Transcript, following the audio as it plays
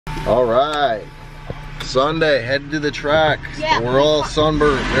All right, Sunday, headed to the track. Yeah. We're all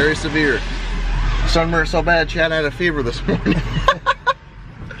sunburned, very severe. Sunburned so bad, Chad had a fever this morning.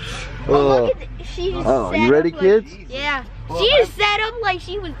 Look at she just oh, sat you ready, up kids? Like, yeah. She just sat up like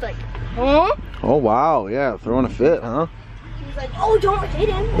she was like, huh? Oh wow, yeah, throwing a fit, huh? She was like, oh, don't hit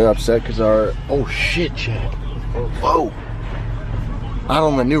him. They're upset because our, oh shit, Chad. Whoa. Out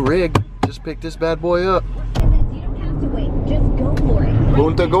on the new rig, just picked this bad boy up. You don't have to wait, just go for it.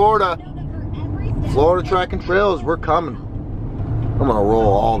 Punta Gorda, Florida Track and Trails, we're coming. I'm gonna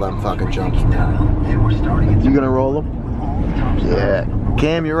roll all them fucking jumps, man. You gonna roll them? Yeah.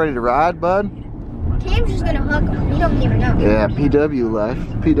 Cam, you ready to ride, bud? Cam's just gonna hug him. He don't even know. Yeah, PW life.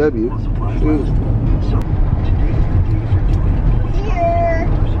 PW. Ooh. Here.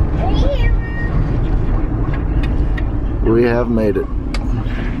 Here. We have made it.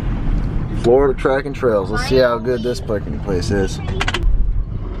 Florida Track and Trails. Let's see how good this fucking place is.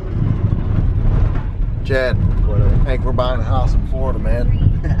 Chad, I think we're buying a house in Florida, man.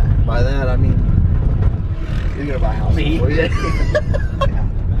 By that, I mean, you're gonna buy a house in Florida.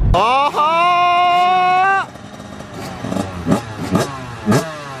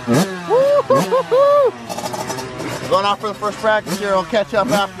 Going out for the first practice here. I'll catch up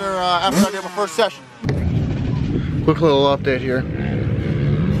after I do my first session. Quick little update here.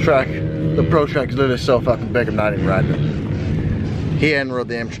 Track, the pro track is literally so fucking big. I'm not even riding it. He hadn't rode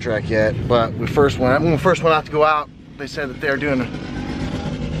the amateur track yet, but when we first went out to go out, they said that they were doing an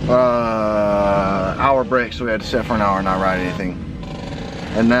hour break, so we had to sit for an hour and not ride anything.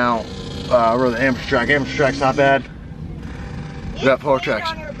 And now I rode the amateur track. Amateur track's not bad. That pro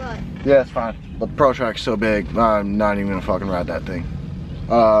track's, yeah, it's fine. But the pro track's so big, I'm not even gonna fucking ride that thing.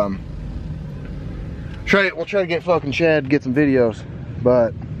 We'll try to get fucking Chad to get some videos,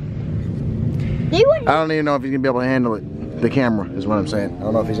 but I don't even know if he's gonna be able to handle it. The camera is what I'm saying. I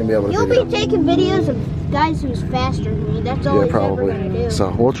don't know if he's gonna be able to. He'll be taking videos of guys who's faster than me. That's all he's ever gonna do.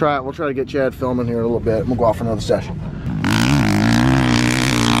 So we'll try to get Chad filming here in a little bit. We'll go off for another session.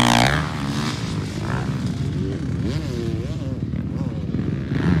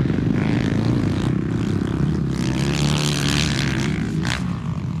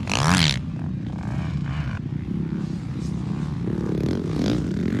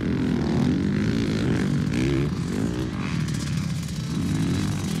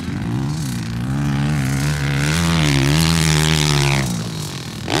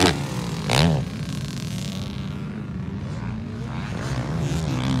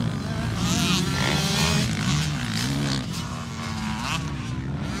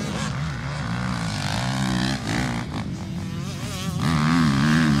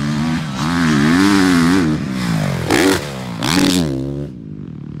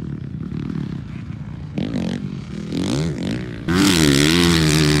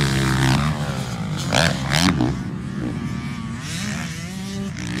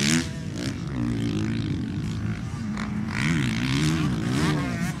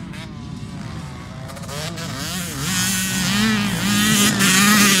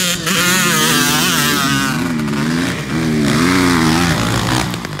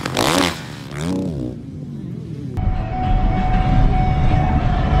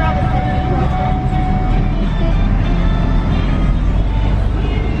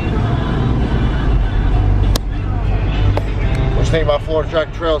 Think about Florida Track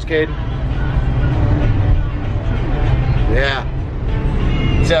and Trails, Caden? Yeah.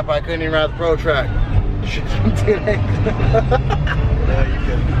 Except I couldn't even ride the pro track. Shit, no, you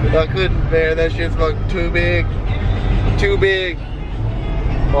couldn't. I couldn't, man. That shit's fucking too big. Too big.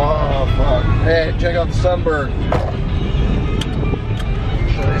 Oh, fuck. Hey, check out the sunburn.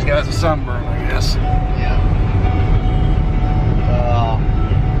 Show these guys a sunburn, I guess. Yeah.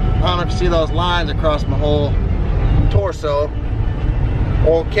 I don't know if you see those lines across my whole torso.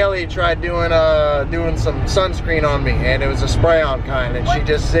 Old Kelly tried doing some sunscreen on me, and it was a spray-on kind, and she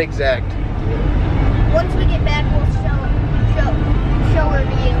just zigzagged. Once we get back, we'll show her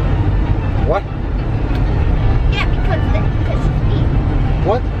to you. What? Yeah, because she's me.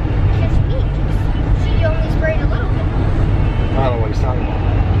 What? Because me. She only sprayed a little bit. I don't know what he's talking about.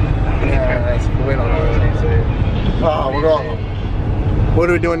 Yeah, we don't know what he's saying. Oh, we're going.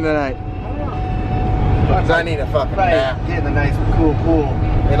 What are we doing tonight? Because I need a fucking nap. Getting a nice cool pool.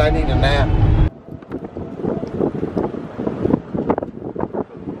 And I need a nap.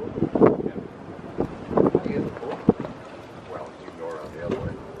 Well, you can go around the other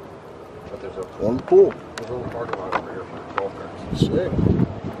way. But there's a On the pool. little parking lot over here for golf carts. Sick.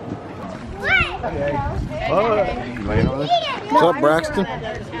 Alright. What's up, Braxton?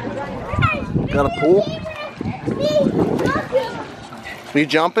 Got a pool? You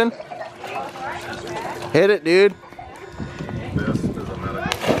jumping? Hit it, dude. This is a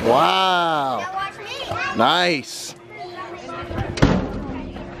medical. Wow. Now watch me. Nice.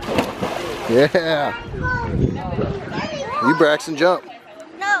 Yeah. You Braxton jump.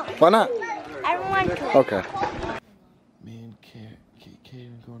 No, Why not? I don't want to. Okay. Me and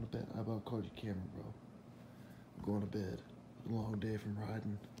Caden going to bed. I about called you Cameron, bro. I'm going to bed. Long day from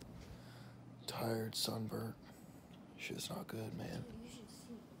riding. Tired, sunburnt. Shit's not good, man. You should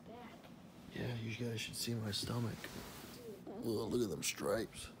see my back. Yeah, you guys should see my stomach. Ugh, look at them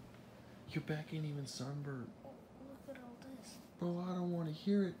stripes. Your back ain't even sunburnt. Look at all this. Bro, I don't want to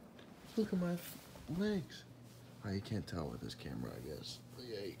hear it. Look at my legs. Oh, you can't tell with this camera, I guess.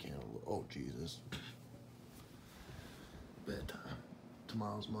 Yeah, you can. Oh, Jesus. Bedtime.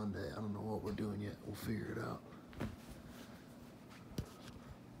 Tomorrow's Monday. I don't know what we're doing yet. We'll figure it out.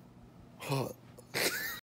 Hot.